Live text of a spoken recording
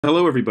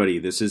Hello everybody,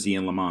 this is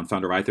Ian Lamont,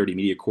 founder of i30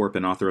 Media Corp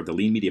and author of the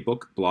Lean Media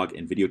book, blog,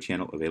 and video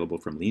channel available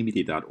from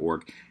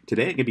leanmedia.org.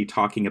 Today I'm going to be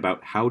talking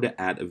about how to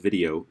add a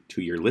video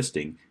to your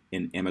listing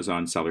in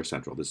Amazon Seller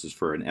Central. This is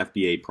for an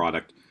FBA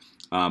product.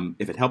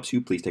 If it helps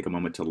you, please take a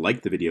moment to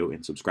like the video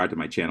and subscribe to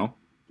my channel.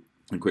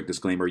 And quick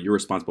disclaimer, you're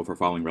responsible for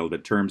following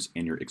relevant terms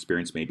and your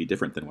experience may be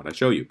different than what I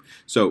show you.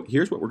 So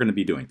here's what we're going to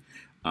be doing.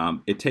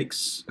 It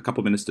takes a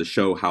couple minutes to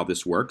show how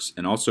this works,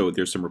 and also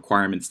there's some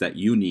requirements that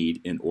you need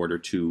in order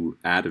to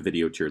add a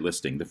video to your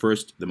listing.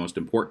 The most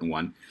important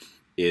one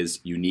is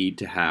you need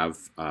to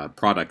have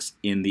products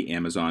in the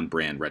Amazon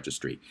brand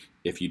registry.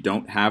 If you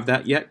don't have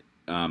that yet,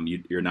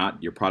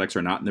 your products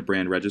are not in the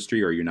brand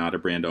registry, or you're not a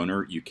brand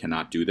owner, you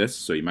cannot do this.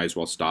 So you might as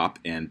well stop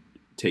and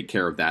take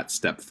care of that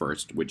step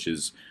first, which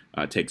is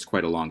takes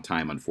quite a long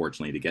time,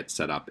 unfortunately, to get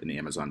set up in the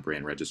Amazon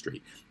brand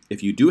registry.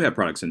 If you do have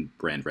products in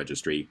brand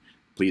registry,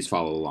 please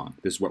follow along.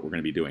 This is what we're going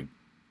to be doing.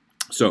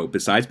 So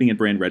besides being in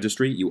brand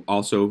registry, you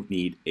also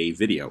need a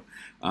video.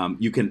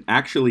 You can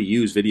actually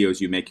use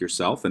videos you make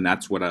yourself, and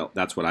that's what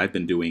I've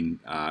been doing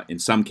in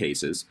some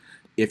cases.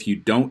 If you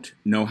don't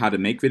know how to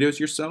make videos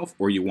yourself,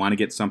 or you want to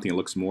get something that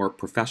looks more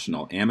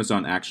professional,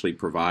 Amazon actually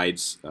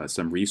provides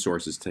some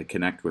resources to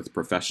connect with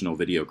professional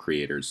video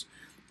creators.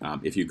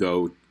 If you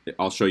go,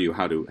 I'll show you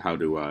how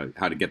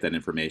to get that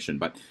information.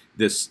 But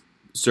this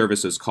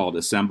service is called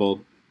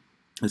Assemble.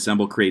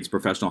 Assemble creates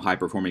professional,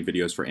 high-performing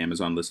videos for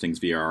Amazon listings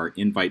via our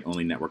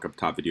invite-only network of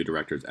top video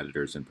directors,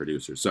 editors, and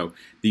producers. So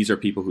these are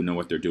people who know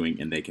what they're doing,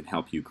 and they can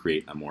help you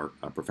create a more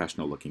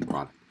professional-looking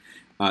product.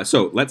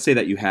 So let's say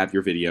that you have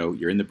your video,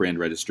 you're in the brand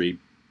registry.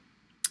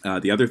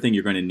 The other thing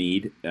you're going to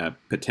need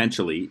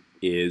potentially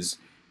is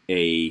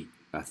a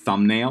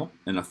thumbnail,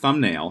 and a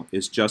thumbnail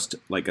is just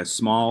like a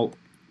small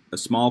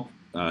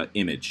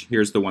image.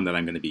 Here's the one that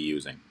I'm going to be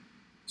using.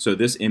 So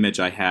this image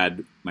I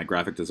had my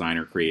graphic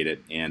designer create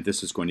it, and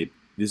this is going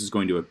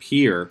to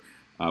appear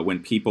when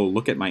people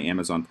look at my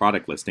Amazon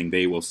product listing.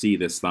 They will see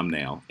this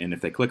thumbnail, and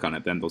if they click on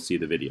it, then they'll see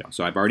the video.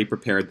 So I've already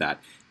prepared that.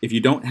 If you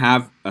don't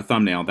have a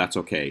thumbnail, that's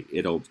okay.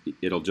 It'll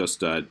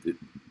just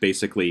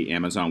basically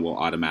Amazon will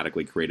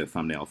automatically create a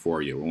thumbnail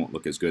for you. It won't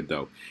look as good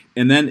though.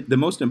 And then the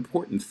most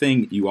important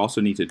thing you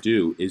also need to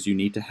do is you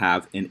need to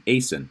have an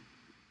ASIN,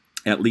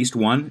 at least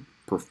one,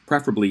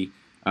 preferably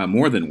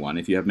more than one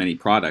if you have many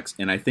products.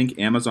 And I think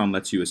Amazon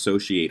lets you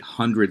associate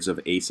hundreds of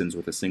ASINs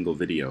with a single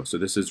video. So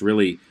this is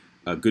really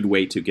a good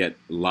way to get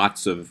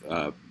lots of,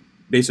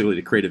 basically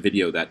to create a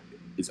video that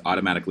is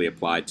automatically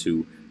applied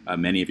to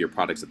many of your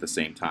products at the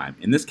same time.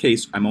 In this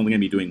case, I'm only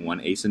going to be doing one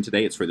ASIN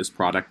today. It's for this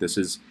product. This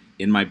is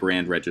in my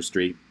brand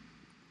registry.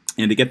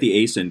 And to get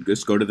the ASIN,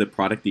 just go to the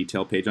product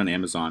detail page on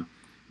Amazon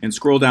and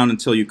scroll down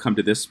until you come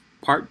to this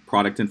part,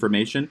 product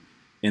information,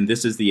 and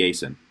this is the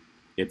ASIN.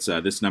 It's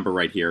this number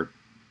right here.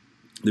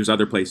 There's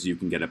other places you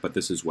can get it, but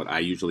this is what I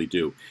usually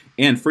do.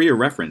 And for your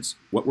reference,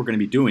 what we're going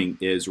to be doing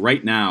is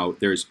right now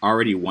there's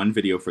already one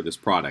video for this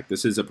product.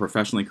 This is a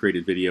professionally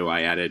created video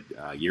I added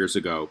years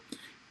ago.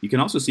 You can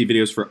also see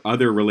videos for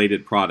other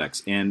related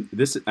products. And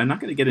this, I'm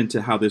not going to get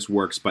into how this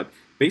works, but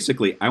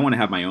basically I want to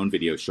have my own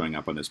videos showing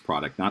up on this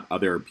product, not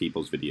other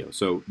people's videos.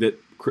 So that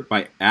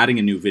by adding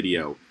a new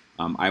video,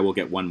 I will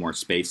get one more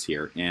space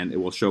here, and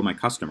it will show my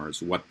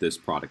customers what this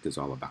product is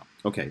all about.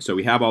 Okay, so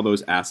we have all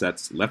those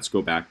assets. Let's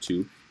go back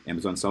to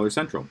Amazon Seller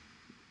Central.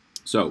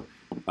 So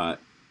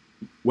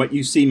what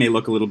you see may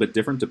look a little bit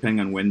different depending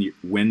on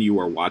when you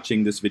are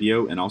watching this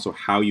video, and also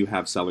how you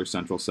have Seller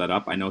Central set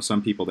up. I know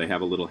some people, they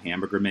have a little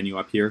hamburger menu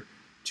up here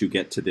to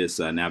get to this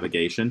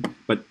navigation.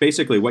 But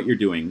basically what you're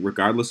doing,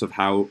 regardless of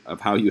how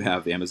you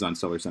have Amazon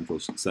Seller Central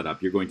set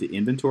up, you're going to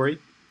inventory,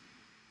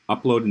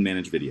 upload, and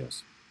manage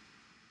videos.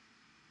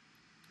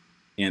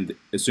 And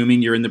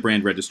assuming you're in the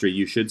brand registry,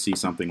 you should see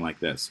something like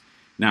this.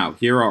 Now,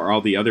 here are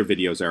all the other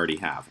videos I already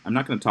have. I'm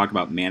not going to talk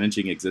about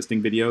managing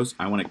existing videos.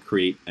 I want to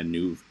create a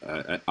new,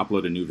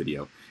 upload a new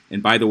video.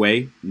 And by the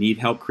way, need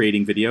help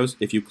creating videos?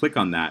 If you click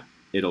on that,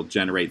 it'll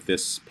generate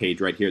this page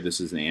right here.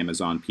 This is an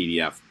Amazon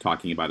PDF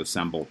talking about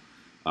Assemble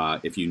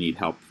if you need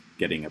help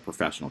getting a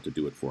professional to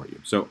do it for you.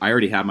 So I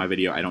already have my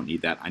video. I don't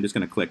need that. I'm just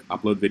going to click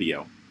Upload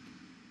Video,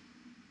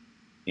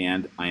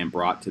 and I am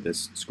brought to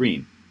this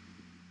screen.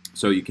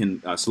 So you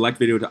can select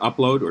video to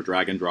upload or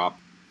drag and drop.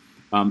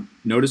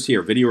 Notice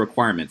here, video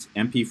requirements,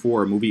 MP4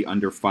 or movie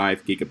under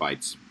 5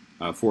 gigabytes,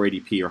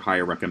 480p or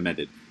higher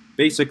recommended.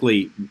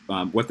 Basically,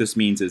 what this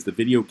means is the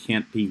video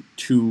can't be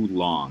too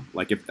long.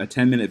 Like if a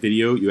 10-minute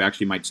video, you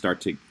actually might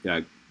start to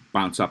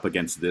bounce up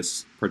against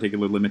this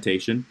particular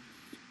limitation.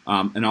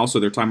 And also,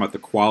 they're talking about the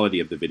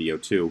quality of the video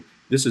too.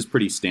 This is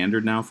pretty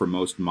standard now for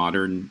most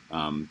modern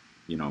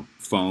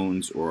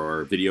phones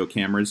or video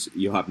cameras.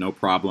 You'll have no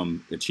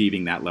problem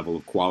achieving that level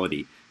of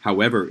quality.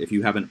 However, if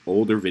you have an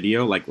older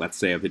video, like let's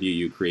say a video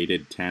you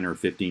created 10 or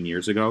 15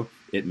 years ago,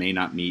 it may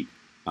not meet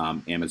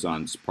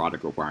Amazon's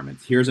product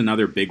requirements. Here's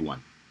another big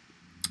one.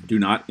 Do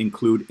not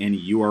include any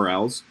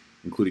URLs,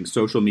 including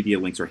social media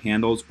links or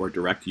handles, or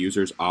direct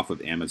users off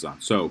of Amazon.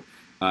 So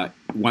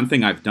One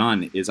thing I've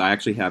done is I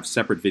actually have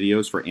separate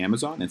videos for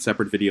Amazon and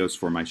separate videos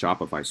for my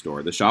Shopify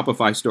store. The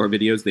Shopify store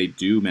videos, they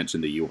do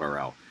mention the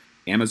URL.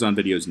 Amazon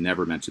videos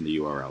never mention the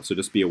URL, so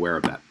just be aware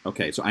of that.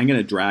 Okay, so I'm going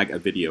to drag a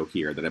video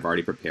here that I've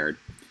already prepared.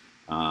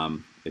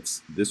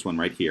 It's this one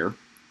right here.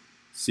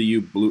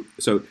 CU Blue.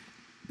 So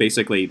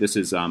basically, this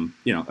is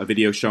you know, a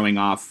video showing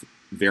off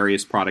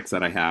various products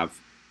that I have.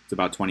 It's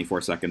about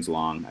 24 seconds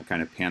long. I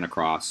kind of pan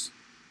across.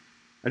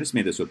 I just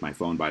made this with my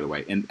phone, by the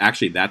way, and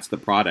actually, that's the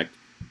product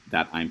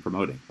that I'm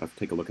promoting. Let's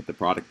take a look at the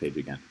product page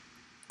again.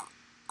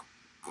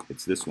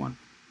 It's this one.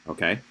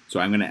 Okay, so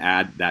I'm going to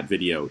add that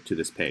video to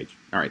this page.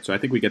 All right, so I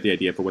think we get the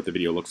idea for what the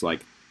video looks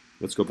like.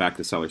 Let's go back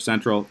to Seller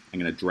Central. I'm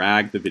going to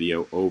drag the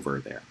video over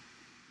there.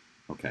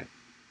 Okay.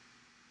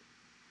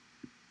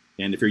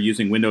 And if you're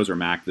using Windows or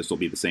Mac, this will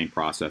be the same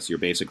process. You're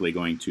basically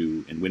going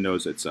to, in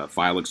Windows, it's a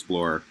File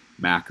Explorer,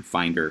 Mac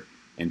Finder,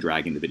 and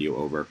dragging the video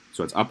over.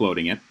 So it's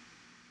uploading it.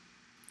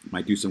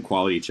 Might do some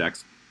quality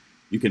checks.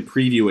 You can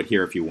preview it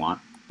here if you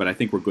want, but I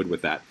think we're good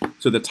with that.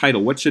 So the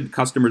title, what should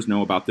customers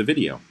know about the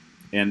video?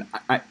 And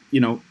you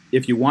know,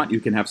 if you want,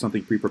 you can have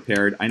something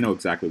pre-prepared. I know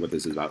exactly what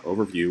this is about.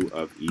 Overview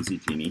of Easy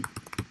Genie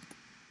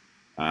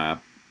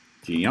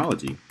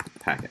genealogy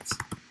packets.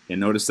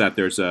 And notice that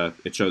there's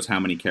it shows how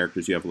many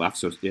characters you have left,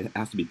 so it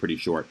has to be pretty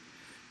short.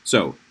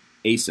 So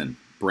ASIN,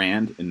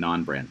 brand and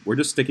non-brand. We're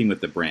just sticking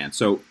with the brand.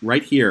 So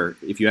right here,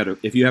 if you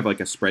have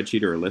like a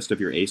spreadsheet or a list of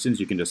your ASINs,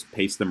 you can just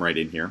paste them right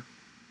in here.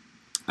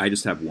 I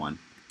just have one,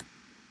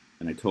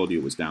 and I told you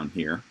it was down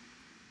here.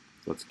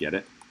 So let's get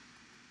it.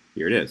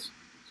 Here it is.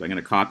 So I'm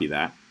going to copy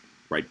that.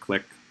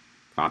 Right-click,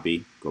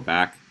 copy, go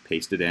back,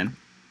 paste it in.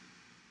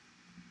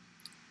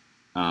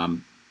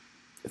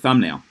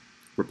 Thumbnail.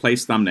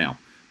 Replace thumbnail.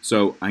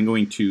 So I'm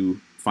going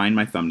to find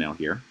my thumbnail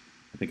here.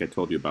 I think I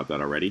told you about that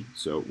already.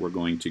 So we're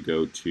going to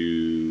go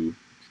to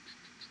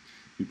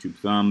YouTube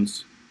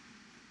Thumbs,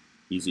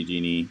 Easy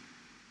Genie,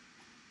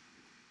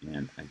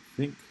 and I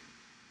think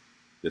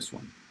this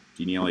one.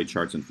 Genealogy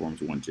Charts and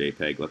Forms 1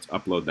 JPEG. Let's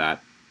upload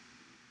that.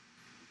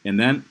 And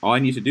then all I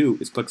need to do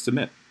is click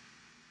Submit.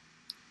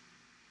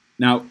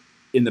 Now,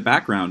 in the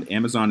background,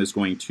 Amazon is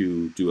going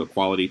to do a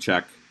quality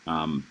check.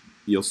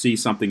 You'll see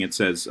something that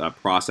says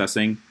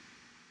processing.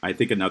 I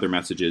think another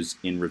message is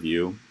in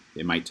review.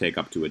 It might take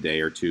up to a day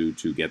or two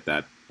to get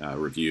that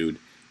reviewed.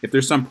 If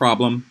there's some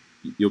problem,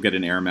 you'll get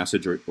an error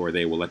message or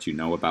they will let you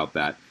know about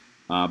that.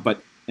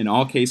 But in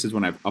all cases,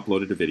 when I've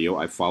uploaded a video,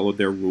 I've followed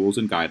their rules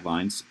and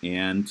guidelines,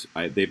 and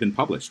they've been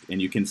published.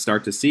 And you can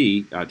start to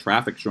see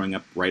traffic showing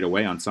up right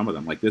away on some of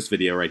them. Like this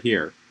video right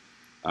here,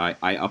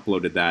 I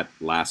uploaded that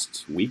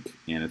last week,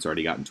 and it's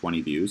already gotten 20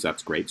 views.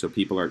 That's great. So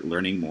people are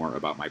learning more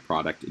about my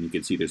product, and you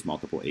can see there's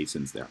multiple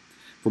ASINs there.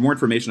 For more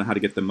information on how to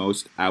get the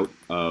most out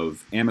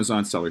of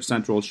Amazon, Seller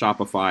Central,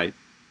 Shopify,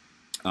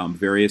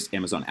 various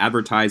Amazon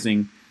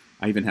advertising,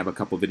 I even have a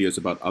couple videos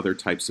about other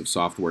types of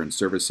software and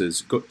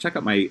services. Go check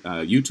out my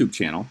YouTube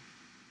channel,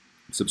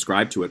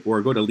 subscribe to it, or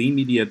go to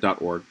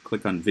leanmedia.org,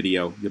 click on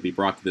video. You'll be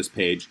brought to this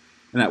page,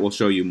 and that will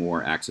show you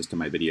more access to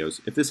my videos.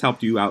 If this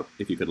helped you out,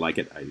 if you could like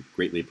it, I'd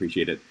greatly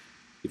appreciate it.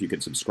 If you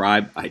could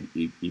subscribe, I'd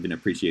even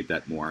appreciate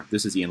that more.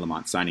 This is Ian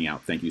Lamont signing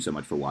out. Thank you so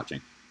much for watching.